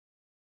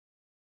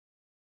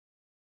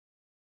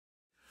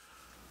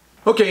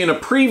Okay, in a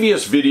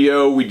previous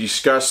video we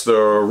discussed the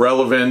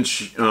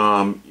relevance,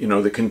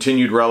 the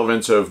continued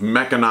relevance of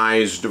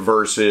mechanized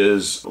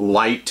versus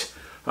light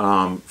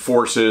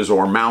forces,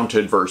 or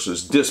mounted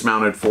versus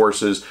dismounted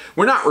forces.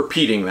 We're not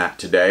repeating that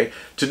today.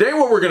 Today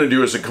what we're going to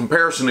do is a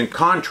comparison and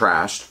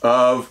contrast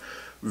of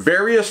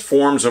various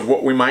forms of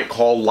what we might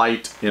call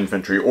light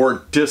infantry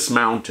or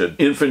dismounted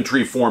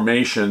infantry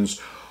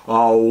formations.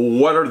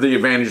 What are the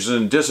advantages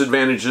and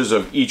disadvantages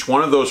of each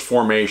one of those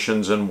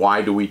formations, and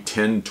why do we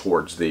tend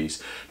towards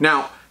these?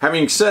 Now,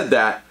 having said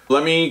that,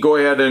 let me go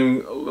ahead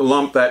and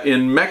lump that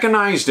in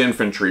mechanized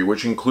infantry,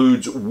 which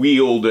includes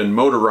wheeled and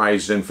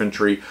motorized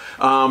infantry.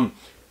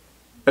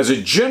 As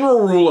a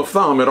general rule of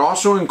thumb, it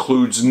also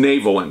includes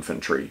naval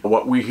infantry,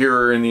 what we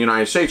here in the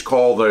United States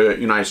call the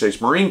United States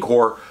Marine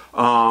Corps,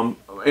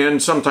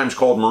 and sometimes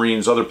called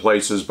Marines other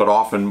places, but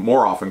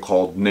more often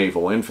called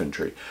naval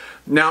infantry.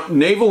 Now,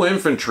 naval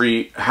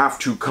infantry have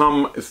to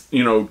come,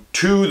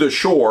 to the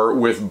shore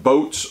with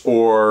boats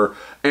or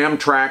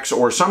Amtraks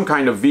or some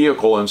kind of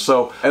vehicle, and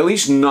so, at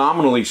least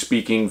nominally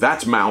speaking,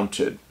 that's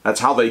mounted.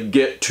 That's how they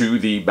get to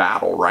the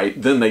battle, right?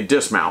 Then they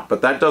dismount,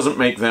 but that doesn't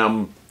make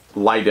them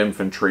light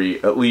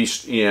infantry, at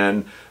least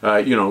in,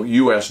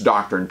 U.S.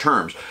 doctrine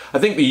terms. I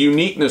think the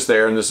uniqueness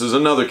there, and this is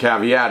another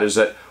caveat, is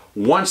that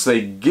once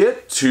they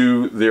get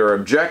to their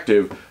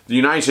objective, the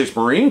United States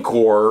Marine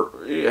Corps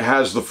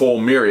has the full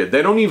myriad.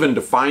 They don't even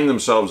define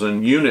themselves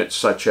in units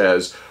such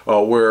as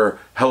we're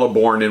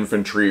heliborne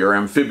infantry or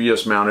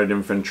amphibious mounted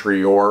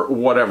infantry or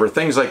whatever,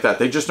 things like that.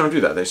 They just don't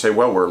do that. They say,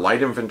 well, we're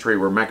light infantry,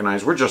 we're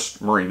mechanized, we're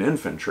just Marine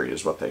infantry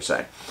is what they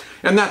say.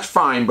 And that's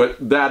fine,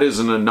 but that is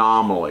an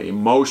anomaly.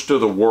 Most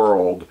of the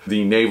world,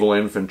 the naval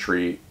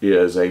infantry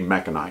is a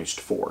mechanized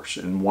force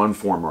in one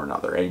form or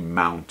another, a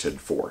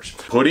mounted force.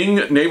 Putting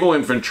naval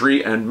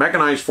infantry and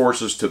mechanized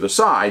forces to the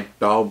side,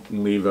 I'll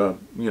leave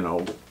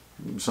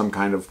some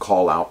kind of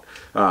call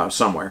out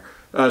somewhere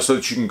so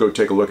that you can go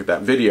take a look at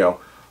that video.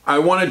 I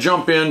want to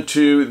jump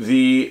into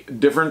the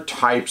different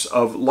types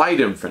of light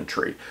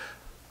infantry.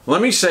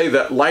 Let me say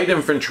that light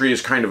infantry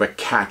is kind of a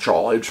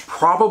catch-all. It's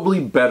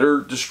probably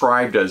better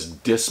described as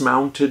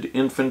dismounted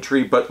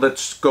infantry, but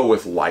let's go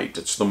with light.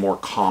 It's the more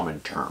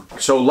common term.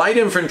 So light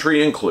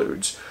infantry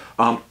includes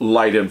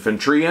light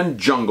infantry and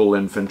jungle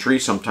infantry,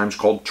 sometimes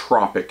called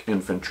tropic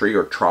infantry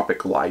or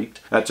tropic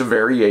light. That's a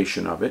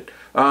variation of it.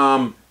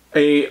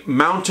 A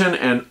mountain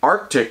and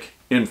Arctic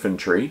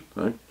infantry.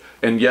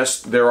 And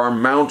yes, there are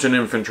mountain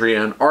infantry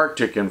and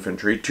Arctic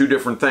infantry, two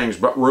different things,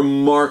 but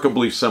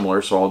remarkably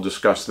similar, so I'll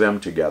discuss them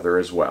together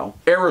as well.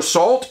 Air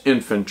assault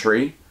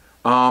infantry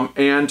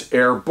and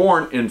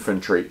airborne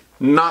infantry,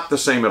 not the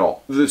same at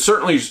all. There's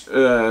certainly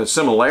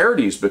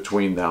similarities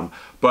between them,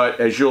 but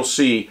as you'll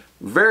see,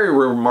 very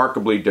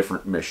remarkably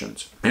different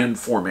missions and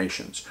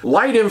formations.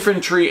 Light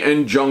infantry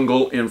and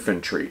jungle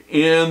infantry.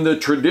 In the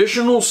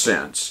traditional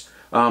sense,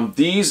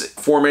 these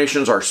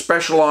formations are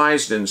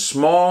specialized in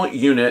small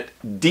unit,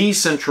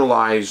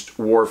 decentralized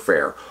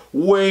warfare.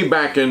 Way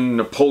back in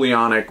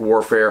Napoleonic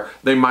warfare,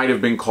 they might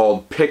have been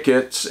called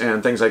pickets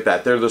and things like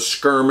that. They're the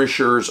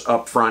skirmishers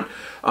up front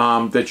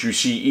that you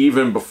see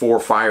even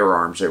before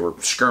firearms. They were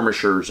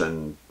skirmishers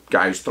and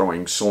guys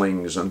throwing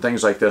slings and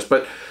things like this,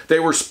 but they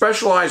were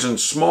specialized in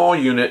small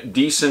unit,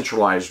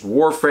 decentralized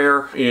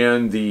warfare.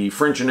 In the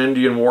French and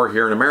Indian War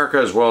here in America,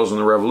 as well as in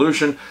the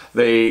Revolution,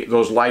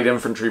 those light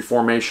infantry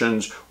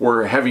formations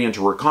were heavy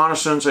into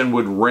reconnaissance and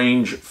would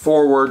range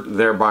forward,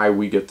 thereby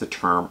we get the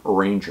term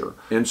ranger.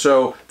 And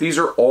so these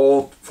are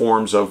all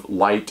forms of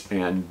light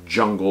and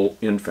jungle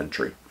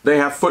infantry. They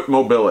have foot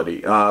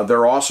mobility.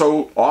 They're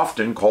also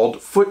often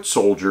called foot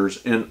soldiers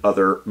in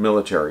other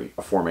military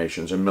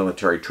formations and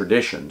military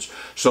traditions.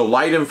 So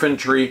light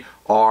infantry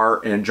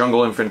and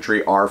jungle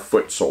infantry are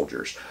foot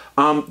soldiers.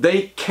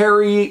 They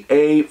carry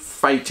a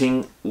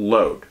fighting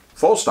load.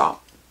 Full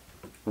stop.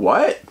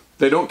 What?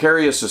 They don't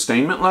carry a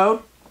sustainment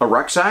load? A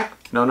rucksack?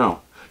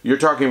 No. You're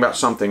talking about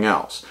something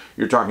else.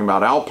 You're talking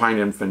about alpine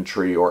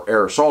infantry or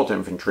air assault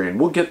infantry, and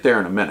we'll get there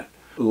in a minute.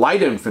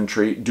 Light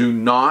infantry do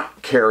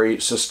not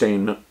carry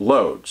sustainment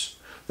loads.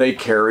 They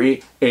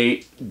carry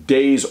a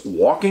day's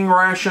walking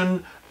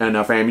ration,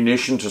 enough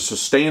ammunition to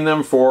sustain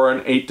them for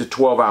an 8 to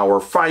 12 hour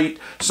fight,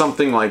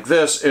 something like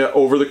this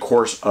over the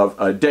course of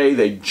a day.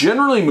 They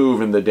generally move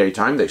in the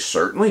daytime. They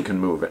certainly can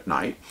move at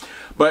night,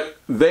 but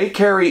they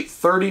carry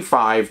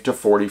 35 to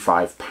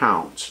 45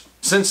 pounds.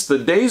 Since the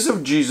days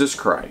of Jesus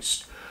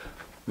Christ,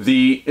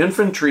 the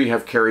infantry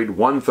have carried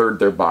 1/3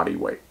 their body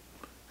weight.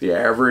 The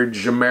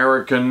average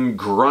American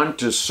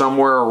grunt is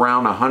somewhere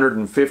around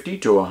 150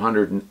 to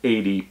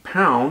 180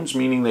 pounds,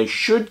 meaning they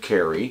should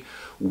carry,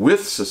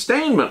 with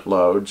sustainment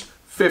loads,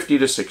 50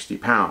 to 60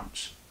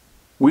 pounds.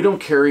 We don't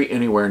carry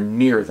anywhere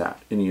near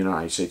that in the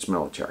United States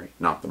military.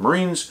 Not the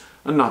Marines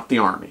and not the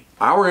Army.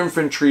 Our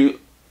infantry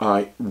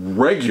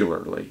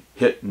regularly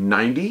hit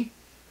 90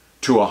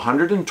 to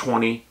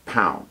 120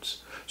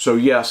 pounds. So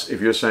yes,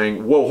 if you're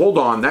saying, well, hold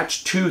on, that's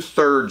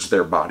 2/3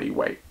 their body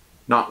weight,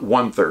 not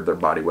 1/3 their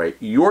body weight.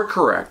 You're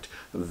correct.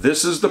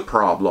 This is the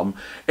problem.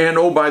 And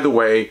oh, by the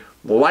way,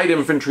 light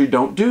infantry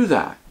don't do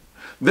that.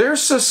 Their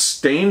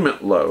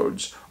sustainment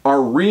loads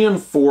are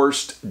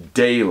reinforced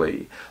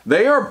daily.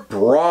 They are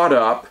brought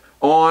up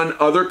on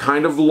other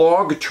kind of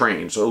log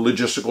trains or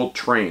logistical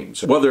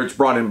trains, whether it's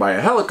brought in by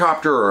a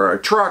helicopter or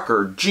a truck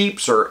or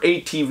jeeps or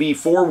ATV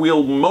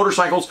four-wheel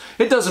motorcycles,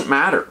 it doesn't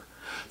matter.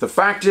 The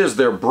fact is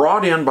they're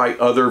brought in by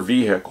other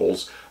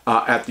vehicles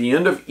at the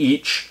end of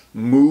each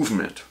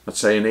movement, let's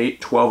say an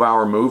 8-12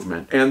 hour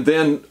movement, and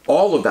then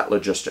all of that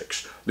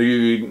logistics.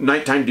 The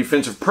nighttime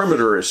defensive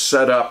perimeter is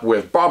set up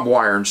with barbed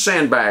wire and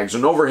sandbags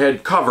and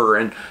overhead cover,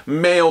 and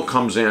mail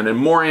comes in and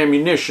more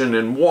ammunition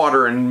and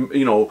water and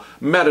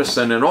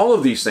medicine and all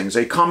of these things.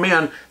 They come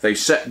in, they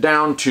set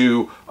down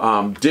to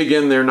dig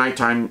in their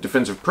nighttime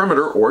defensive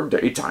perimeter or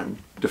daytime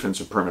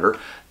defensive perimeter,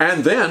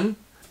 and then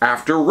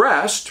after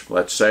rest,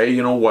 let's say,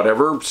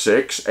 whatever,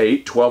 6,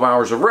 8, 12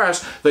 hours of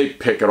rest, they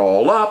pick it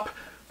all up,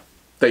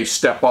 they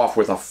step off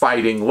with a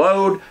fighting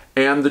load,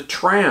 and the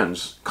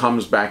trans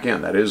comes back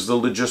in. That is, the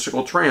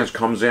logistical trans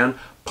comes in,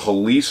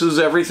 polices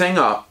everything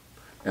up,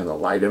 and the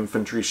light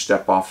infantry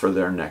step off for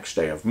their next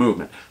day of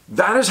movement.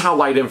 That is how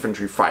light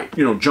infantry fight.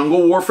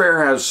 Jungle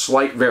warfare has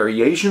slight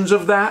variations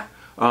of that.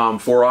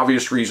 For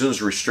obvious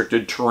reasons,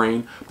 restricted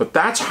terrain, but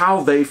that's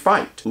how they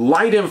fight.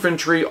 Light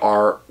infantry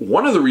are,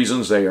 one of the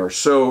reasons they are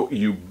so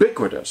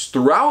ubiquitous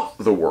throughout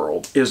the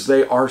world is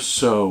they are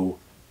so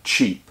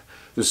cheap.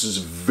 This is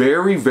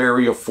very,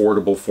 very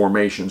affordable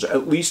formations,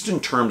 at least in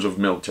terms of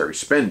military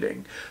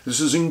spending. This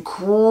is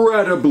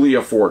incredibly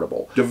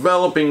affordable.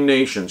 Developing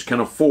nations can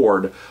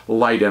afford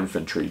light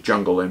infantry,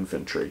 jungle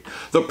infantry.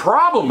 The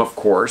problem, of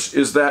course,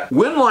 is that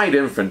when light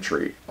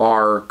infantry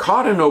are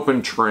caught in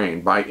open terrain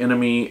by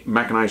enemy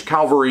mechanized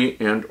cavalry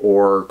and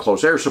or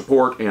close air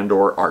support and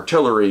or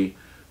artillery,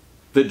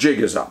 the jig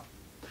is up.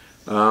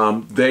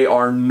 They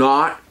are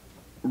not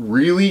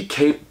really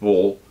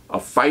capable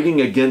of fighting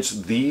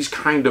against these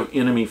kind of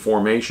enemy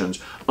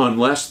formations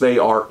unless they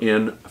are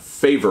in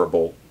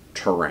favorable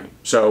terrain.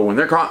 So when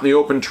they're caught in the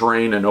open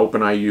terrain, and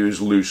open I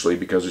use loosely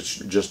because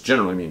it just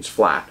generally means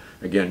flat.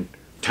 Again,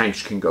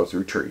 tanks can go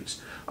through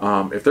trees.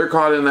 If they're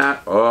caught in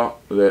that,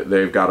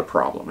 they've got a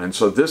problem. And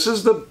so this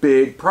is the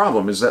big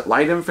problem, is that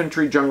light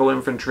infantry, jungle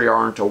infantry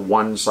aren't a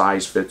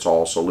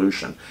one-size-fits-all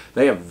solution.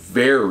 They have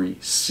very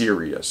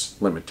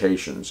serious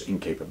limitations in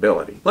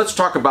capability. Let's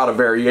talk about a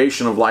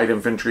variation of light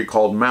infantry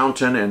called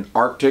mountain and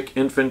Arctic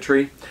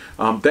infantry.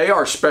 They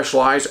are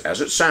specialized,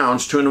 as it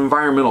sounds, to an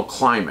environmental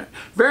climate.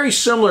 Very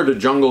similar to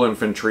jungle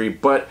infantry,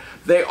 but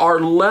they are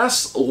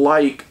less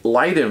like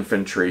light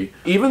infantry,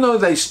 even though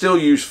they still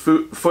use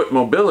foot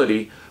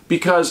mobility,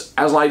 because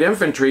as light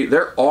infantry,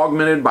 they're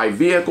augmented by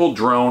vehicle,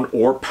 drone,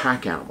 or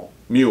pack animal.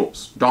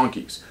 Mules,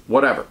 donkeys,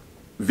 whatever.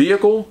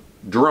 Vehicle,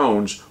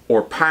 drones,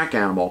 or pack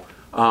animal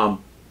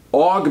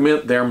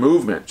augment their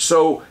movement.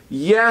 So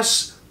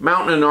yes,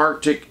 mountain and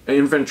Arctic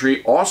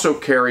infantry also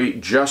carry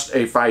just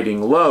a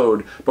fighting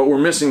load, but we're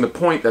missing the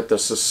point that the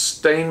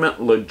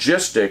sustainment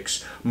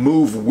logistics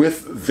move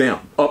with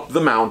them up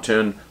the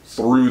mountain,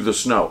 through the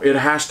snow. It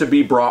has to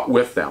be brought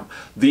with them.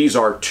 These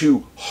are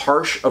too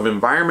harsh of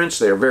environments.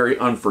 They are very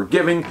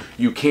unforgiving.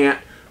 You can't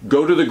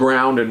go to the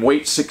ground and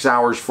wait 6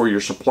 hours for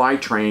your supply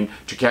train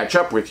to catch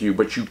up with you,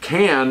 but you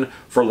can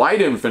for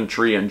light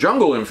infantry and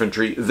jungle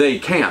infantry. They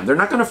can. They're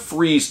not going to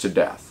freeze to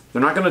death.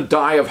 They're not going to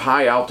die of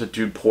high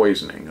altitude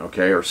poisoning,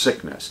 okay, or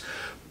sickness.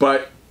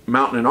 But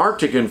mountain and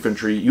Arctic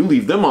infantry, you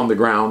leave them on the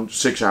ground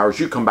 6 hours,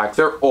 you come back,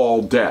 they're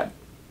all dead.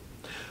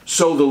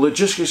 So the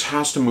logistics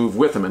has to move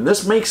with them, and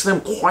this makes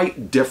them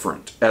quite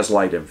different as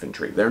light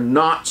infantry. They're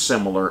not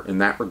similar in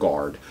that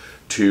regard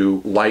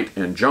to light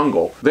and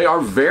jungle. They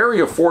are very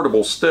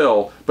affordable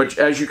still, but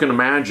as you can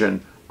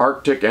imagine,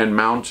 Arctic and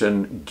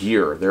mountain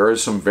gear, there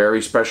is some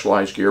very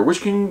specialized gear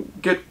which can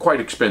get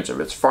quite expensive.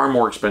 It's far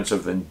more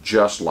expensive than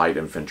just light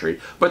infantry,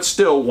 but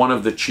still one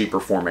of the cheaper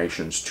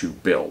formations to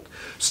build.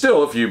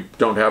 Still, if you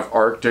don't have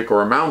Arctic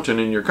or a mountain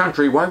in your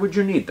country, why would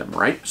you need them,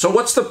 right? So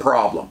what's the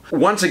problem?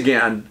 Once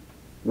again,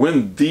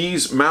 when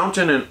these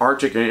mountain and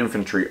Arctic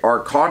infantry are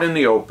caught in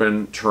the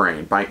open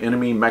terrain by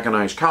enemy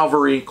mechanized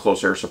cavalry,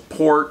 close air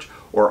support,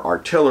 or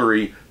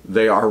artillery,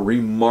 they are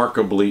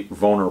remarkably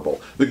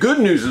vulnerable. The good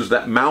news is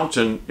that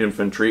mountain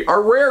infantry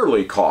are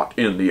rarely caught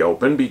in the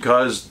open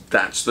because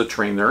that's the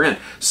terrain they're in.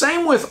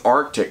 Same with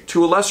Arctic,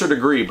 to a lesser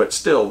degree, but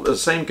still the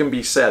same can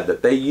be said,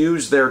 that they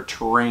use their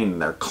terrain,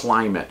 their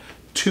climate,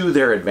 to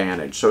their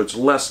advantage, so it's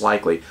less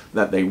likely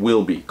that they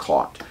will be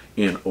caught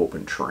in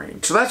open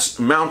terrain. So that's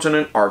mountain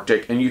and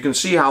Arctic, and you can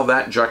see how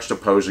that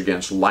juxtaposed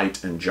against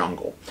light and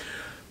jungle.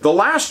 The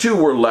last two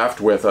we're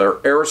left with are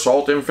air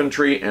assault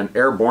infantry and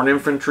airborne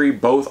infantry.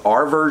 Both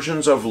are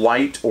versions of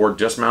light or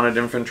dismounted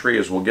infantry,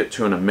 as we'll get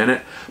to in a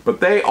minute,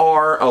 but they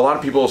are, a lot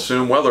of people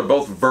assume, well, they're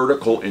both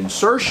vertical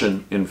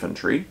insertion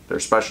infantry. They're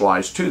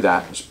specialized to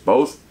that. It's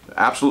both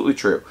absolutely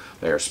true.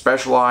 They are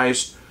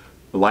specialized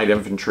light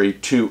infantry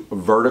to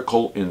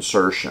vertical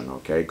insertion,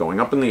 okay, going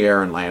up in the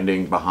air and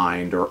landing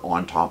behind or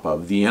on top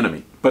of the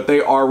enemy. But they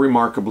are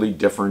remarkably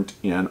different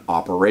in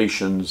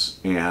operations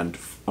and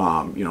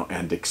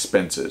and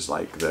expenses,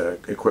 like the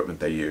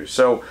equipment they use.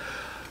 So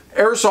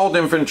Air assault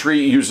infantry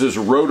uses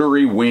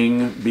rotary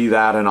wing, be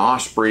that an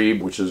Osprey,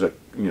 which is a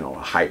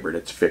hybrid,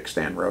 it's fixed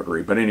and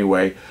rotary, but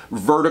anyway,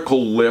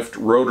 vertical lift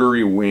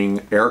rotary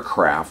wing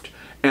aircraft,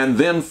 and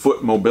then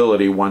foot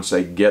mobility once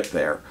they get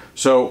there.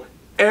 So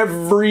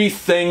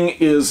everything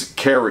is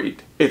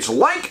carried. It's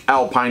like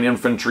Alpine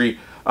infantry,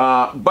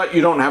 but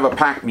you don't have a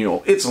pack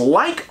mule. It's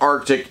like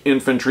Arctic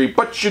infantry,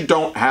 but you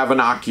don't have an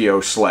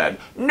Accio sled.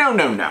 No,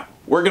 no, no.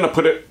 We're going to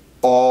put it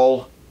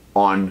all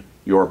on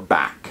your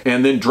back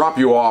and then drop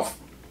you off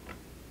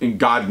in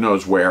God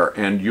knows where,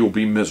 and you'll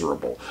be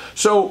miserable.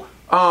 So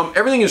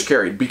everything is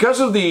carried.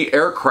 Because of the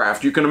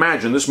aircraft, you can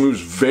imagine this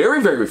moves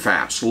very, very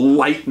fast,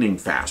 lightning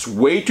fast,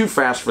 way too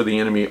fast for the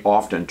enemy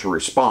often to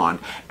respond,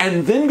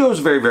 and then goes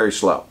very, very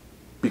slow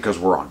because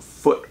we're on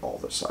foot all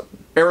of a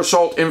sudden. Air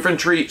assault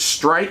infantry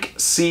strike,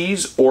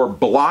 seize, or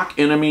block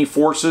enemy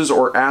forces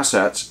or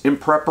assets in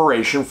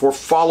preparation for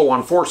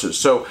follow-on forces.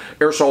 So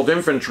air assault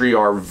infantry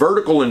are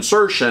vertical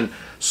insertion,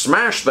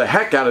 smash the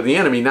heck out of the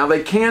enemy. Now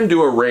they can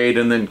do a raid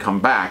and then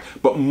come back,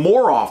 but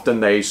more often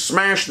they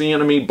smash the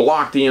enemy,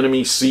 block the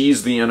enemy,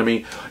 seize the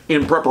enemy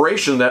in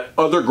preparation that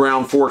other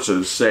ground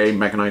forces, say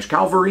mechanized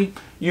cavalry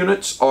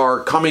units,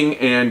 are coming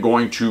and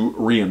going to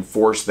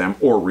reinforce them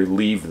or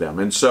relieve them.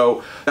 And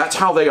so that's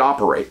how they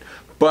operate.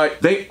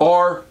 But they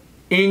are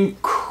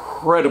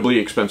incredibly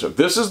expensive.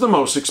 This is the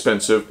most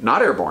expensive,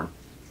 not airborne.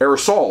 Air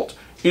assault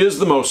is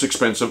the most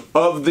expensive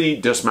of the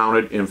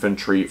dismounted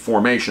infantry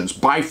formations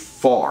by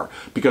far,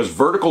 because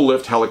vertical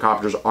lift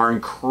helicopters are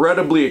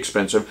incredibly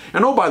expensive.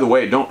 And oh, by the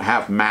way, don't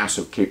have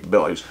massive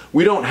capabilities.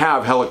 We don't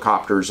have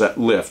helicopters that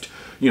lift,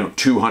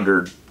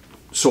 200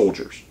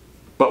 soldiers.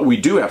 But we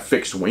do have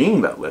fixed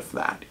wing that lift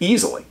that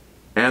easily,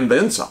 and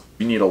then some.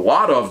 You need a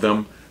lot of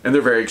them, and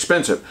they're very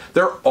expensive.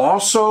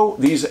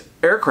 These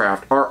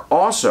aircraft are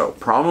also,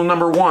 problem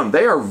number one,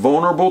 they are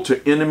vulnerable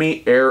to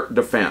enemy air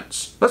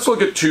defense. Let's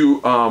look at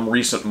two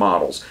recent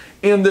models.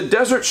 In the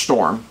Desert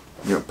Storm,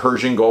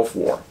 Persian Gulf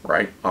War,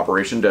 right?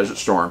 Operation Desert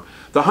Storm,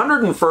 the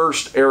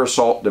 101st Air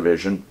Assault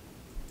Division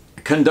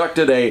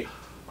conducted a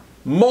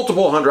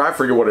multiple hundred, I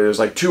forget what it is,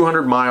 like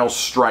 200-mile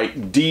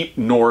strike deep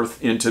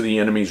north into the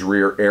enemy's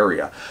rear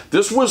area.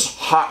 This was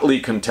hotly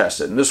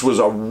contested, and this was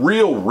a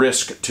real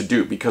risk to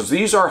do because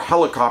these are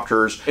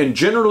helicopters, and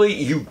generally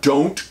you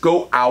don't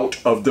go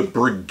out of the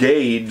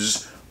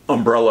brigade's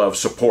umbrella of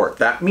support.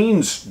 That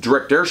means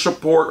direct air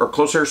support or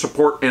close air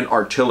support and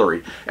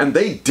artillery, and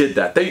they did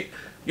that.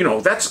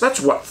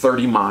 That's what,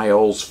 30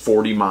 miles,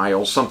 40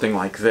 miles, something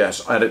like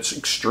this at its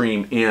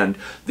extreme end.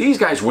 These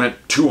guys went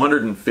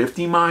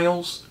 250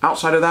 miles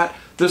outside of that.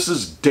 This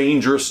is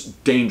dangerous,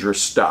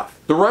 dangerous stuff.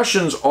 The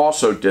Russians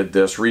also did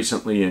this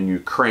recently in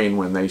Ukraine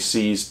when they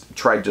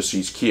tried to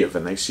seize Kiev,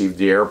 and they seized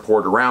the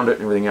airport around it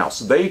and everything else.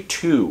 They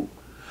too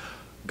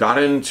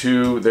got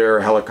into their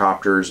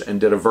helicopters and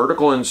did a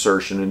vertical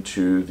insertion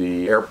into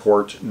the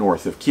airport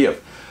north of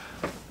Kiev.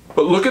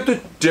 But look at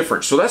the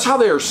difference. So that's how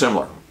they are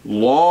similar.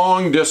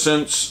 Long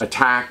distance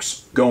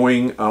attacks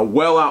going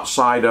well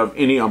outside of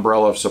any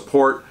umbrella of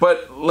support.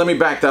 But let me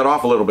back that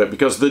off a little bit,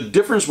 because the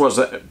difference was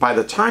that by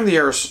the time the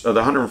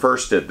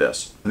 101st did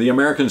this, the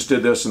Americans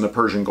did this in the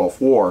Persian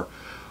Gulf War,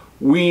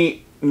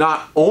 we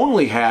not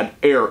only had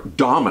air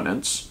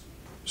dominance,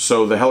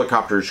 so the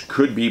helicopters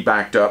could be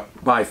backed up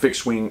by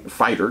fixed-wing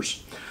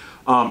fighters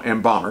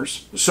and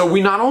bombers. So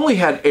we not only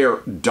had air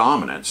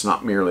dominance,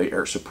 not merely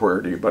air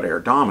superiority, but air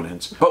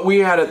dominance, but we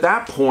had at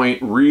that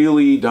point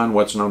really done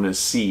what's known as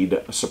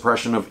SEAD,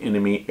 suppression of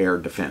enemy air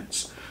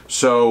defense.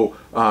 So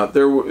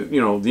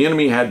the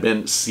enemy had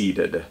been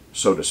seeded,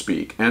 so to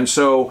speak. And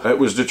so it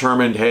was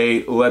determined,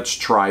 hey, let's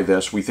try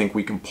this. We think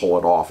we can pull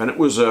it off. And it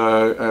was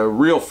a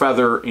real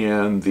feather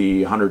in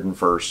the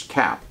 101st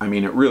cap. I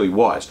mean, it really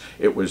was.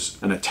 It was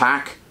an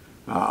attack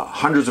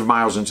hundreds of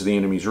miles into the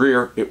enemy's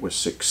rear. It was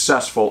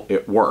successful.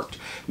 It worked.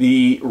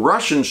 The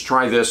Russians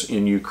tried this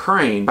in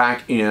Ukraine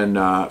back in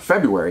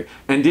February,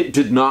 and it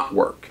did not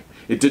work.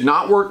 It did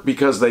not work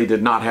because they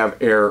did not have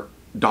air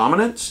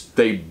dominance.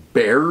 They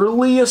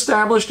barely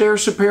established air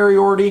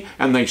superiority,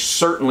 and they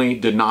certainly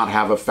did not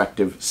have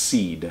effective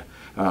SEAD,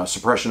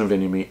 suppression of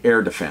enemy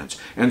air defense.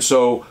 And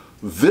so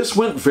this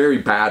went very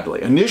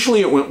badly.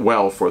 Initially it went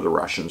well for the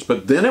Russians,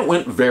 but then it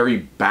went very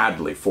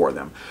badly for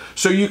them.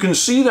 So you can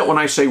see that when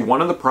I say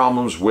one of the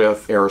problems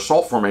with air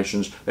assault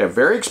formations, they have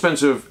very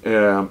expensive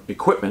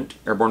equipment,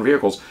 airborne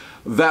vehicles,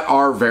 that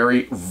are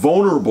very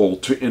vulnerable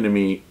to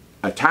enemy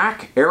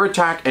attack,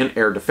 and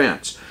air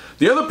defense.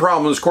 The other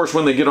problem is, of course,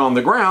 when they get on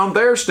the ground,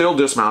 they're still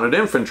dismounted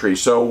infantry.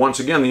 So once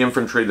again, the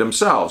infantry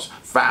themselves,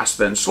 fast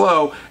then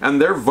slow, and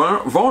they're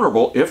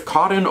vulnerable if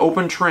caught in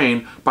open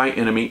terrain by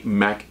enemy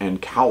mech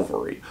and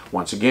cavalry.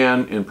 Once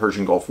again, in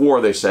Persian Gulf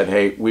War, they said,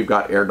 hey, we've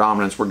got air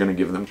dominance, we're going to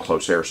give them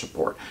close air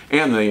support.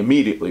 And they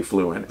immediately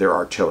flew in their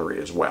artillery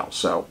as well,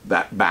 so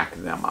that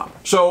backed them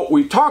up. So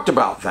we talked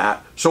about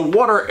that. So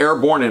what are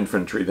airborne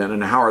infantry then,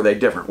 and how are they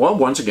different? Well,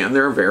 once again,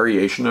 they're a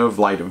variation of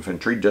light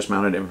infantry,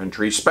 dismounted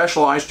infantry,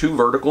 specialized to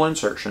vertical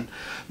insertion.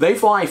 They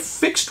fly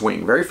fixed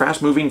wing, very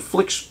fast moving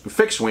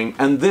fixed wing,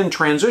 and then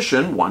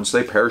transition, once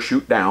they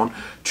parachute down,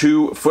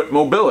 to foot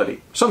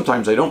mobility.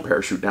 Sometimes they don't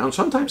parachute down,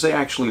 sometimes they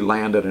actually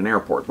land at an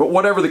airport. But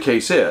whatever the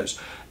case is,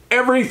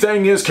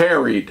 everything is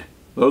carried.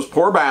 Those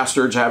poor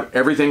bastards have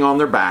everything on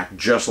their back,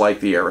 just like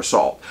the air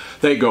assault.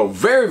 They go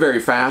very, very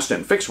fast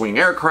in fixed-wing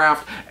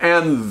aircraft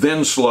and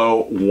then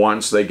slow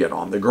once they get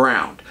on the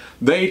ground.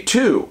 They,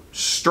 too,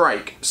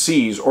 strike,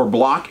 seize, or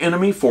block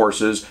enemy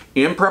forces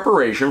in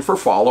preparation for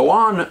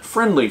follow-on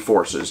friendly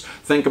forces.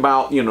 Think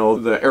about, you know,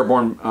 the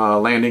airborne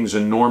landings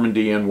in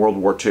Normandy in World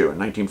War II in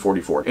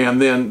 1944.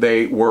 And then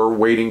they were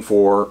waiting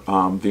for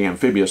the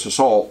amphibious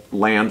assault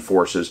land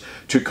forces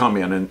to come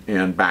in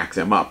and back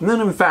them up. And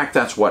then, in fact,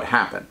 that's what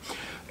happened.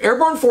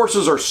 Airborne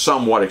forces are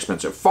somewhat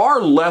expensive, far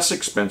less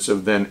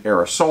expensive than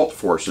air assault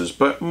forces,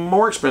 but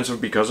more expensive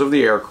because of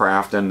the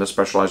aircraft and the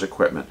specialized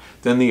equipment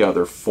than the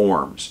other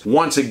forms.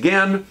 Once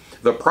again,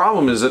 the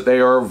problem is that they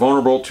are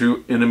vulnerable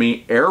to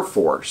enemy air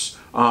force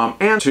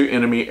and to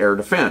enemy air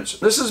defense.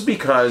 This is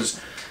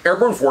because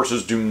airborne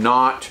forces do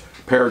not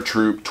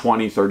paratroop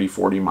 20, 30,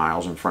 40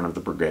 miles in front of the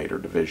brigade or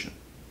division.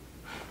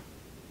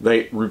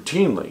 They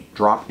routinely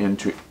drop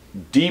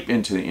deep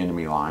into the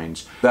enemy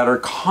lines that are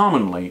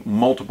commonly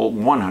multiple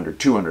 100,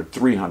 200,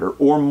 300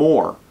 or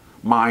more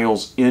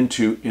miles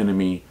into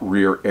enemy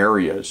rear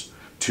areas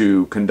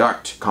to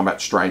conduct combat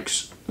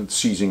strikes,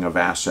 seizing of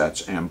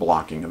assets, and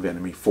blocking of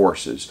enemy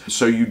forces.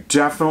 So you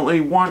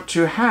definitely want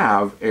to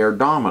have air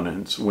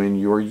dominance when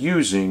you're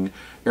using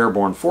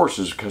airborne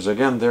forces because,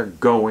 again, they're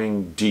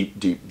going deep,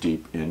 deep,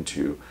 deep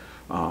into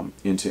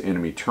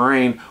enemy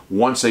terrain.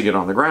 Once they get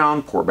on the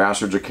ground, poor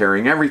bastards are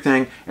carrying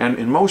everything, and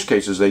in most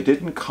cases they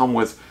didn't come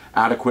with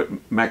adequate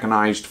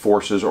mechanized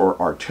forces or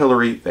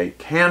artillery. They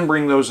can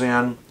bring those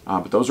in,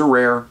 but those are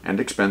rare and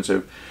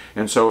expensive,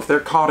 and so if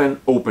they're caught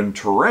in open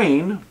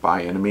terrain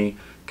by enemy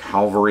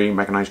cavalry,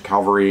 mechanized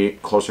cavalry,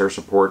 close air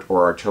support,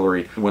 or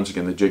artillery, once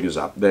again the jig is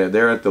up.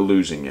 They're at the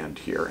losing end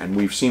here, and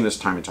we've seen this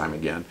time and time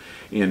again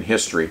in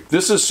history.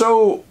 This is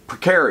so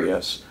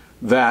precarious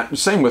that,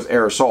 same with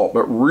air assault,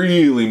 but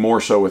really more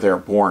so with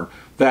airborne,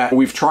 that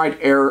we've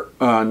tried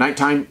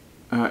nighttime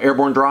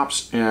airborne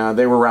drops.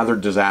 They were rather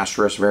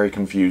disastrous, very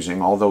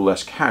confusing, although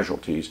less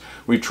casualties.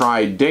 We've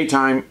tried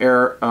daytime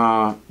air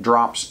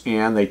drops,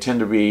 and they tend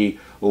to be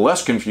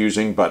less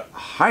confusing, but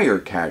higher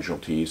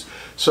casualties.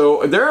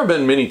 So there have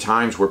been many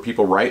times where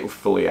people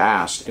rightfully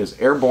asked, is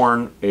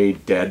airborne a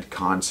dead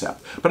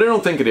concept? But I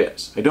don't think it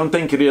is. I don't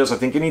think it is. I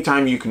think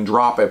anytime you can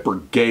drop a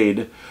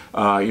brigade,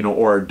 you know,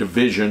 or a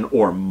division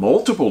or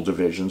multiple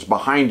divisions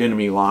behind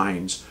enemy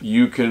lines,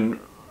 you can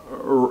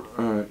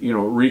you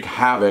know, wreak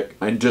havoc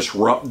and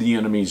disrupt the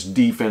enemy's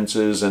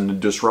defenses and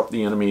disrupt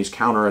the enemy's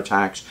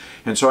counterattacks.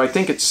 And so I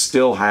think it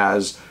still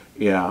has,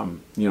 you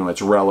know,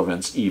 its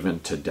relevance even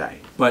today.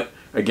 But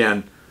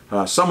again,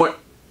 somewhat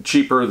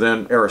cheaper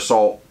than air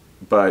assault,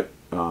 but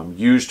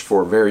used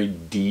for very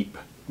deep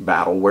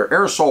battle, where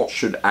air assault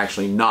should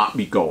actually not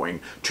be going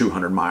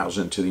 200 miles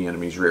into the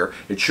enemy's rear.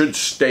 It should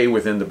stay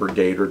within the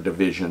brigade or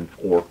division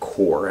or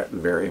corps at the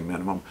very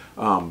minimum,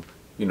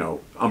 you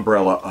know,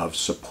 umbrella of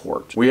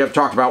support. We have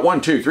talked about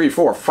 1, 2, 3,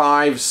 4,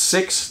 5,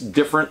 6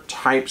 different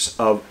types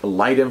of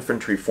light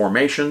infantry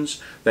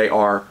formations. They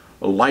are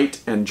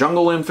light and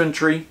jungle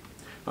infantry.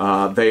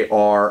 They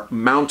are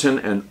mountain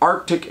and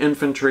Arctic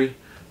infantry.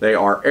 They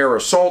are air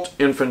assault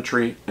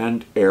infantry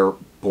and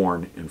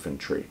airborne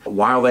infantry.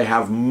 While they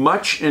have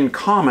much in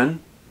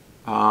common,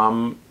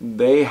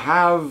 they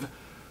have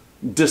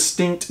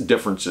distinct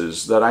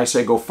differences that I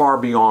say go far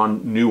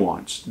beyond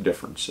nuanced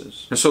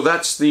differences. And so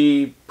that's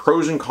the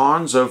pros and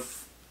cons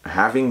of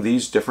having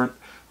these different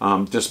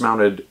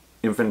dismounted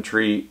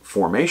infantry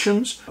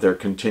formations, their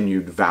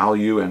continued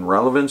value and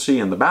relevancy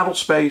in the battle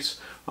space,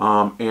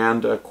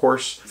 and of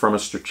course from a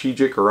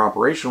strategic or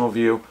operational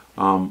view,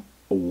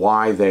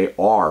 why they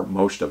are,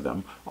 most of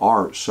them,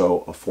 are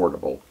so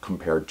affordable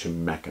compared to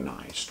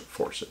mechanized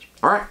forces.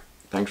 All right,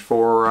 thanks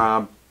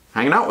for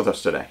hanging out with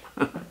us today.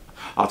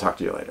 I'll talk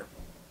to you later.